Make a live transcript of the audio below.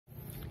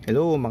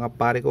Hello mga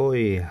pare ko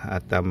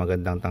at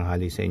magandang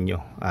tanghali sa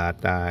inyo. At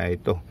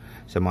ito,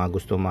 sa mga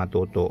gusto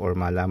matuto or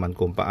malaman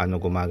kung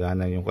paano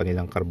gumagana yung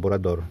kanilang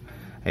karburador,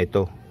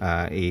 ito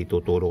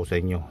ituturo ko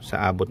sa inyo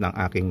sa abot ng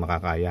aking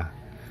makakaya.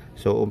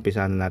 So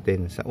umpisahan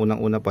natin. Sa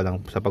unang-una pa lang,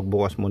 sa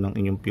pagbukas mo ng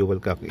inyong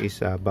fuel cap is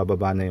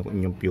bababa na yung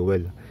inyong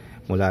fuel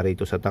mula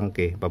rito sa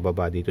tangke,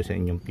 bababa dito sa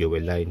inyong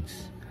fuel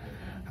lines.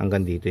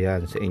 Hanggang dito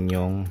yan sa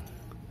inyong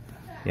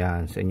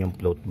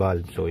float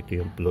valve. So ito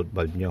yung float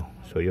valve nyo.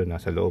 So yun,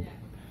 nasa loob.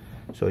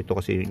 So ito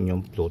kasi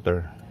yung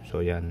floater.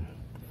 So yan.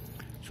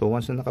 So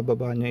once na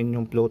nakababa niya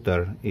inyong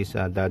floater is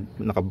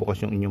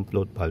nakabukas yung inyong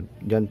float valve,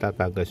 diyan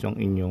tatagas yung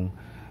inyong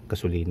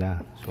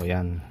gasolina. So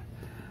yan.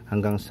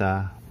 Hanggang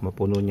sa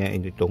mapuno niya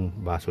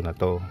itong baso na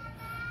to.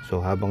 So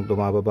habang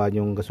tumababa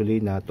yung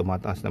gasolina,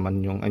 tumataas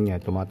naman yung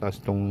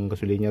tumataas tong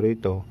gasolina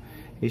rito,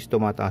 is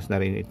tumataas na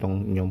rin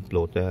itong inyong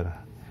floater.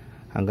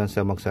 Hanggang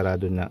sa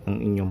magsarado na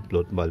ang inyong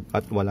float valve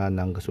at wala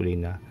nang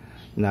gasolina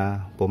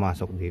na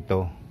pumasok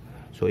dito.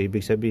 So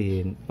ibig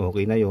sabihin,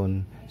 okay na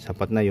yon,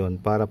 sapat na yon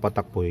para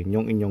patakbuhin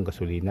yung inyong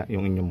gasolina,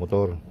 yung inyong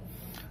motor.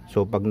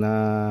 So pag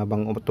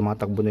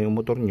tumatakbo na yung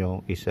motor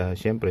nyo,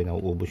 syempre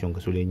nauubos yung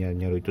gasolina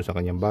niya rito sa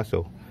kanyang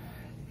baso,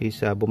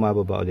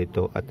 bumababa ulit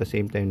ito. At the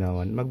same time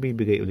naman,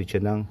 magbibigay ulit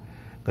siya ng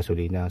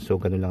gasolina. So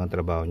ganun lang ang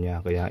trabaho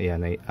niya, kaya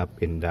yan ay up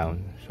and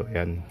down. So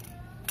yan.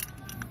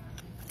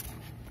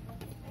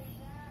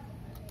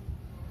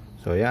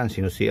 So yan,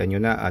 sinusian nyo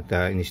na at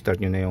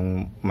in-start nyo na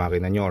yung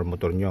makina nyo or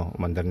motor nyo,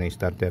 umandar na yung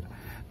starter.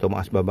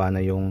 Tumaas baba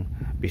na yung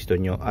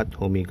piston nyo at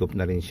humigop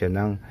na rin siya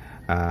ng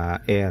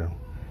air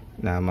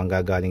na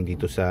manggagaling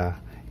dito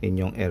sa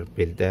inyong air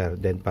filter.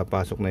 Then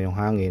papasok na yung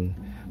hangin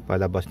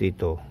palabas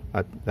dito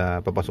at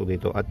papasok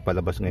dito at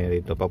palabas ngayon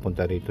dito,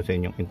 papunta rito sa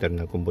inyong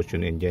internal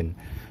combustion engine.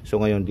 So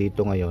ngayon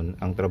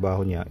ang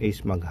trabaho niya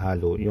is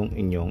maghalo yung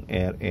inyong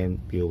air and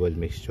fuel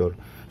mixture.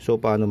 So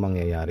paano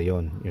mangyayari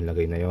yon? Yung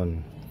lagay na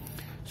yon.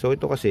 So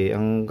ito kasi,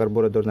 ang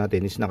carburetor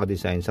natin is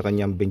nakadesign sa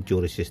kanyang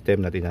venturi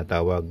system na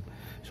tinatawag.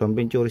 So ang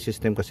venturi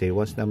system kasi,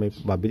 once na may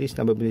mabilis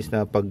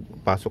na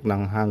pagpasok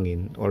ng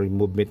hangin or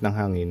movement ng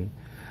hangin,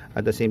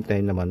 at the same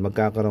time naman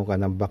magkakaroon ka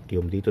ng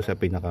vacuum dito sa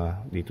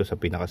pinaka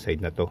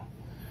side na to.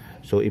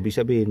 So ibig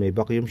sabihin, may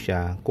vacuum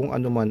siya. Kung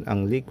ano man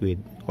ang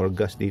liquid or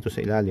gas dito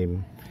sa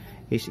ilalim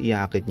is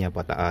iaakit niya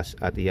pataas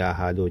at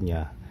iahalo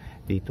niya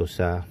dito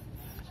sa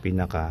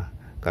pinaka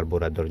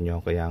carburetor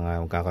nyo. Kaya nga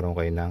magkakaroon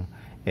kayo ng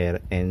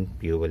air and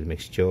fuel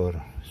mixture.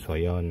 So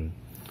yon.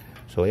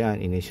 So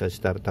yan, initial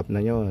startup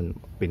na yon,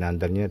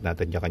 pinandar nyo,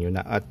 natadyakan nyo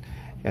na, at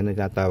yan ang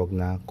tinatawag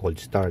na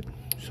cold start.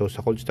 So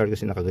sa cold start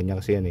kasi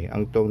nakaganyan kasi yan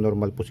ang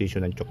normal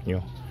position ng choke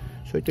nyo.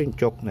 So ito yung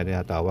choke na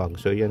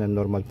tinatawag. So yan ang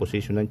normal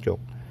position ng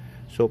choke.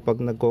 So pag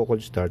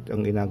nagko-cold start,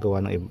 ang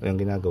ginagawa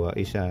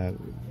is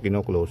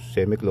kino-close,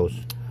 semi-close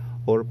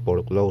or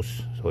full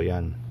close. So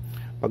yan.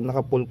 Pag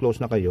naka full close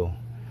na kayo,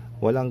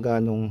 walang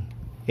ganong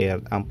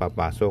air ang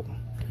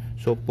papasok.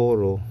 So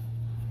puro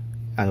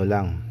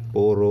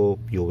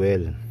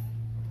fuel.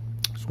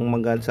 So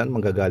saan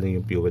manggagaling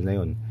yung fuel na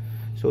yon?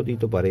 So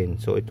dito pa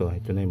rin. So ito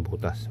na yung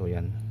butas. So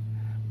yan,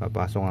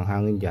 papasok ang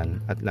hangin dyan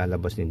at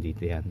lalabas din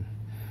dito yan.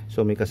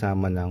 So may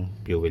kasama ng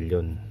fuel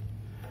yon.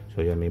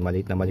 So yan, may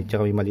maliit na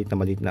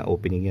maliit na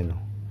opening yan, no?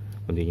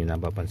 Kung hindi nyo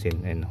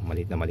napapansin, ayun, no?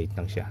 Maliit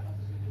lang siya.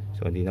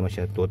 So hindi naman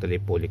siya totally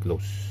fully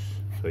closed.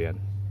 So yan.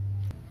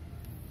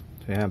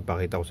 So yan,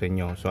 pakita ko sa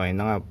inyo. So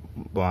ayun na nga,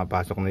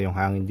 pumapasok na yung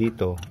hangin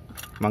dito.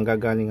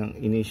 Manggagaling ang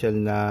initial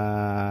na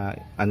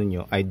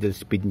idle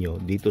speed nyo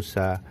dito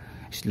sa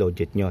slow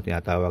jet nyo,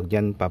 tinatawag.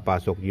 Diyan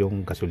papasok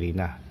yung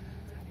gasolina.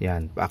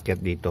 Yan, paakyat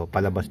dito,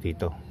 palabas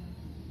dito.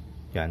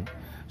 Yan.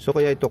 So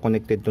kaya ito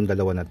connected tong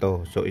dalawa na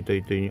to. So ito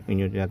yung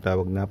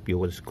tinatawag na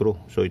fuel screw.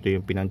 So ito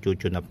yung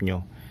pinang-tune up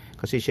nyo.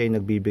 Kasi siya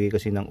ay nagbibigay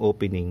kasi ng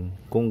opening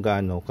kung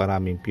gaano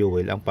karaming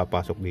fuel ang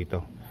papasok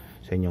dito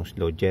sa inyong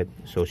slow jet.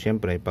 So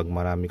syempre pag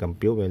marami kang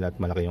fuel at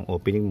malaki yung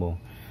opening mo,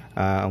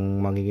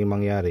 ang magiging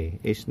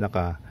mangyari is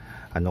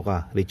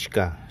rich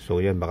ka. So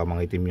yan, baka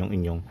mangitim yung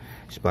inyong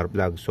spark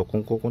plug. So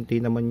kung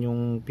kukunti naman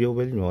yung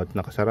fuel nyo at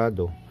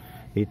nakasarado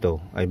dito,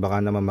 ay baka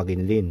naman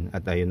maging lean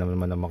at ayun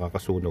naman na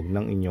makakasunog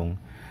ng inyong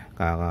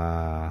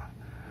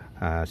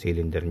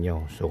cylinder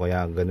nyo. So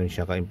kaya ganun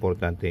siya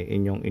ka-importante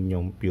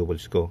inyong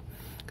fuels ko.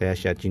 Kaya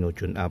siya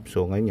tune up.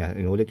 So ngayon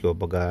inulit ko,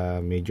 pag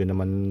medyo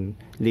naman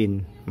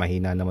lean,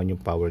 mahina naman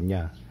yung power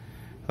niya,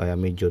 kaya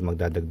medyo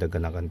magdadagdag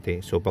na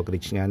kanti. So pag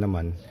reach nga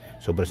naman,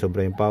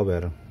 sobra-sobra yung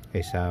power,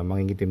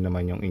 mangingitim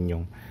naman yung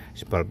inyong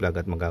spark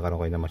plug at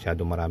magkakaroon kayo na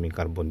masyado maraming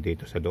carbon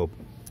dito sa loob.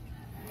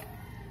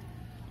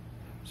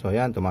 So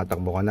ayan,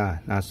 tumatakbo ka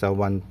na, nasa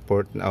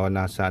 1/4 o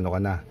nasa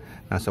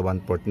nasa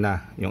 1/4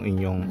 na yung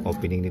inyong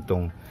opening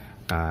nitong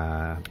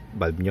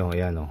valve nyo.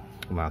 Ayan,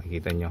 kung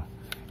makikita nyo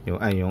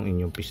yung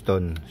inyong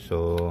piston.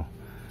 So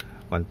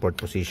 1/4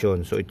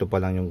 position. So ito pa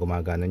lang yung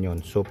gumagana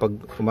nyon. So pag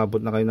umabot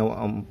na kayo ng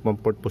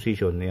 1/4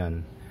 position,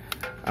 ayan,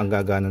 ang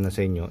gagana na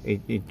sa inyo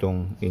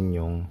itong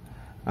inyong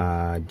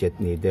jet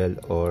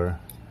needle or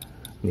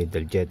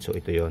needle jet. So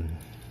ito yon.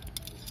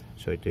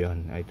 So ito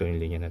yon. Ito yung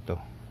linya na to.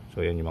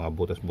 So yan yung mga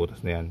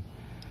butas-butas na yan.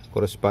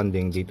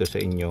 corresponding dito sa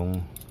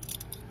inyong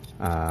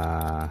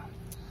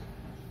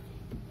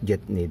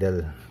jet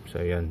needle. So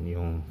yan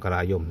yung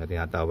karayom na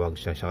tinatawag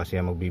siya. Siya kasi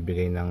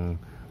magbibigay ng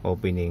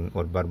opening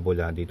or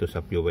barbula dito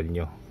sa fuel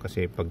nyo.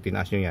 Kasi pag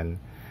tinaas nyo yan,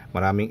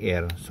 maraming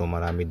air, so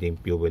marami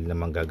ding fuel na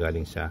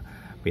manggagaling sa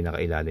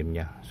pinakailalim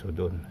niya. So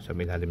doon sa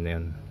ilalim na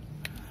yun.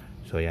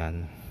 So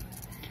yan.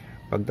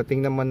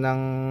 Pagdating naman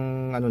ng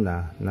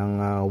ng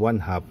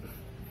 1/2,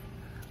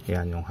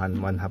 yan yung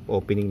 1/2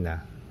 opening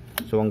na.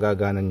 So ang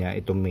gagana niya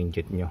itong main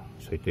jet nyo.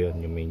 So ito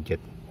yun yung main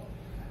jet.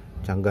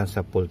 Hanggang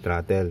sa full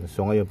throttle.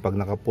 So ngayon pag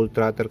naka full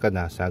throttle ka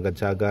na,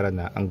 sagad-sagaran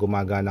na, ang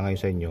gumagana ngayon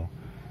sa inyo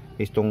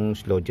is itong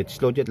slow jet.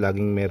 Slow jet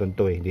laging meron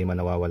to hindi man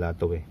nawawala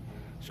to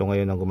So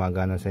ngayon ang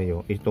gumagana sa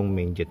iyo is itong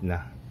main jet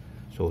na.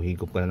 So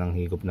higop ka na ng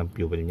higop ng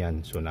fuel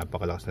niyan. So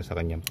napakalakas na sa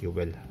kanyang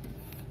fuel.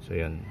 So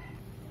yan.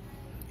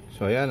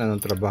 So ayan, anong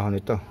trabaho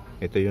nito?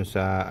 Ito yung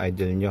sa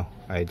idle nyo,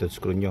 idle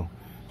screw nyo.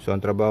 So ang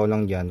trabaho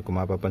lang dyan, kung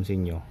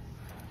mapapansin nyo,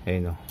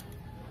 ayun o,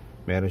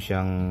 meron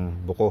siyang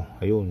buko.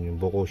 Ayun,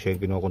 yung buko siya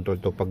yung kinokontrol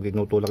to. Pag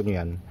tinutulak nyo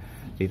yan,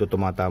 dito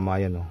tumatama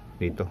yan o,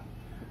 dito.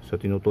 So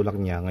tinutulak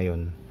niya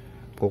ngayon,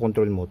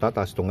 kukontrol mo,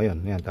 tataas to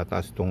ngayon. Yan,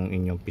 tataas tong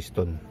inyong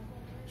piston.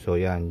 So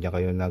yan, diyan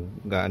kayo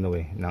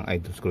ng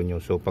idle screw nyo.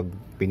 So pag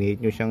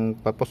pinihit nyo siyang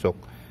papasok,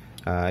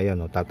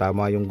 ayan o,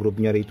 tatama yung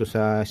groove niya rito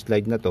sa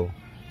slide na to,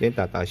 then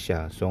tataas siya.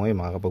 So ngayon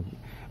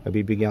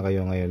mabibigyan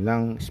kayo ngayon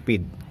ng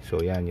speed.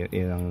 So yan,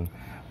 yun ang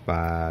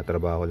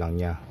trabaho lang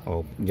niya.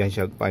 O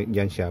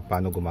diyan siya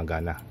paano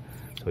gumagana.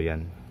 So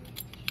yan.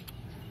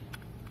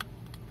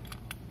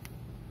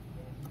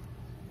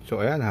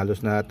 So ayan,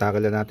 halos na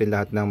tackle na natin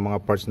lahat ng mga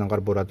parts ng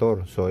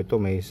carburetor. So ito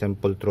may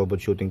simple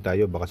troubleshooting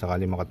tayo, baka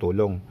sakali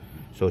makatulong.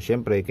 So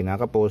syempre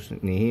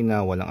kinakapos,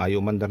 nihina, walang ayaw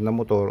umandar na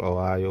motor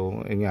o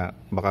ayaw,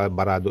 baka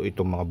barado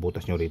itong mga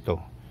butas nyo rito.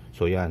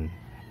 So yan,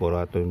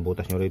 barado yung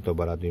butas nyo rito,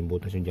 barado yung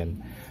butas nyo dyan.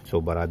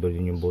 So barado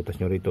din yung butas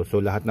nyo rito. So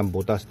lahat ng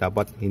butas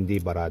dapat hindi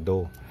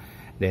barado.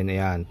 Then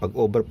ayan, pag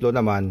overflow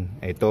naman,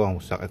 ito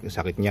ang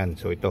sakit nyan.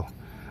 So ito,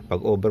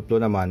 pag overflow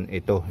naman,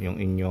 ito yung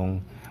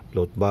inyong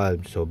float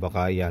valve. So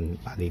baka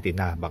yan, palitin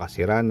na, baka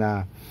sira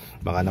na,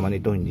 baka naman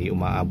ito hindi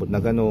umaabot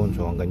na ganun.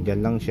 So hanggang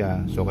dyan lang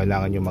siya. So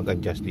kailangan nyo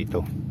mag-adjust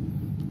dito.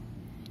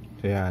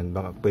 So yan,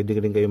 baka pwede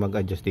rin kayo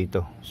mag-adjust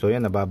dito. So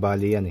yan,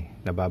 nababali yan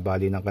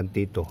nababali ng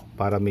kantito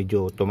para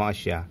medyo tumaas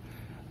siya.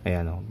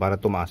 Ayan para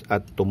tumaas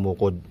at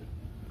tumukod.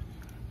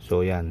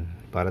 So yan,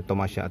 para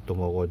tumaas siya at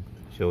tumukod.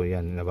 So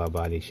yan,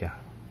 nababali siya.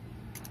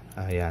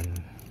 Ayan,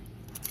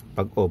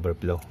 pag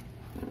overflow.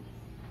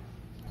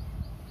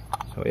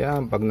 So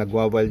ayan, pag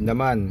nagwa-wild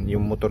naman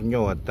yung motor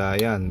nyo at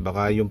ayan,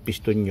 baka yung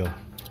piston nyo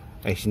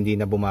ay hindi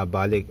na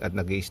bumabalik at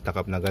nag-i-stack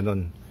up na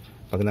ganun.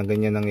 Pag na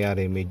ganyan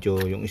nangyari, medyo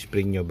yung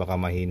spring nyo baka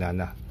mahina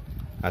na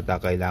at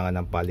kailangan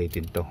ng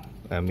palitin to.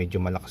 Medyo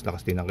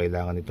malakas-lakas din ang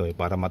kailangan nito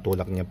para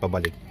matulak niya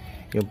pabalik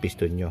yung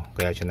piston nyo,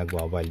 kaya siya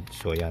nagwa-wild.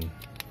 So ayan.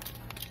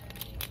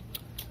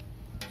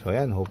 So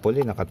ayan,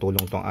 hopefully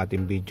nakatulong tong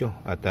ating video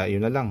at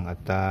yun na lang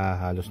at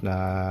halos na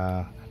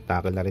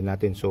tackle na rin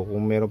natin. So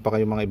kung meron pa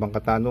kayong mga ibang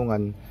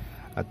katanungan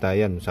at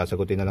ayan,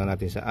 sasagutin na lang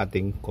natin sa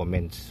ating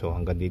comments. So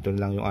hanggang dito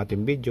na lang yung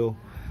ating video.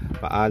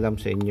 Paalam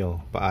sa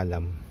inyo,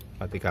 paalam.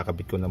 At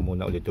ikakabit ko na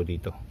muna ulit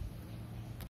dito.